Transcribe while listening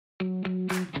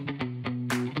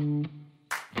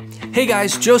Hey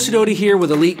guys, Joe Sidoti here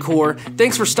with Elite Core.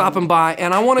 Thanks for stopping by,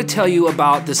 and I want to tell you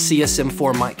about the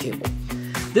CSM4 mic cable.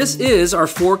 This is our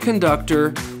 4-conductor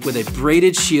with a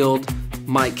braided shield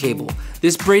mic cable.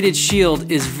 This braided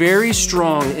shield is very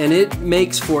strong and it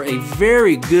makes for a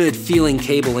very good feeling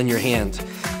cable in your hand.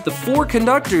 The 4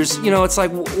 conductors, you know, it's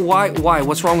like, why?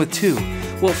 What's wrong with 2?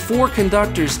 Well, 4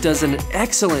 conductors does an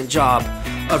excellent job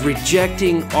of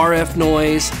rejecting RF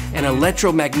noise and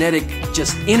electromagnetic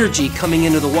just energy coming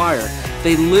into the wire.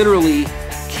 They literally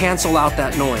cancel out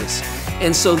that noise.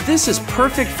 And so this is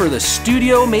perfect for the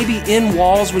studio, maybe in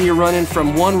walls when you're running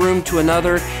from one room to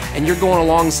another and you're going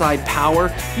alongside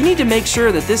power. You need to make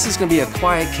sure that this is going to be a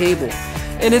quiet cable.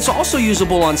 And it's also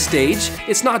usable on stage.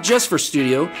 It's not just for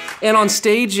studio. And on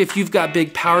stage, if you've got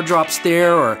big power drops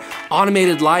there or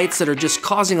automated lights that are just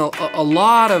causing a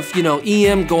lot of,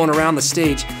 EM going around the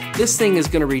stage, this thing is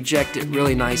gonna reject it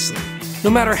really nicely.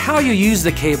 No matter how you use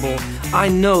the cable, I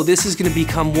know this is gonna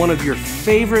become one of your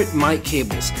favorite mic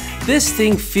cables. This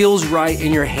thing feels right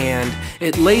in your hand,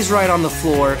 it lays right on the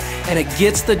floor, and it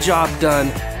gets the job done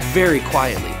very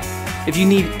quietly. If you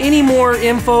need any more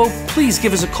info, please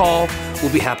give us a call.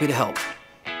 We'll be happy to help.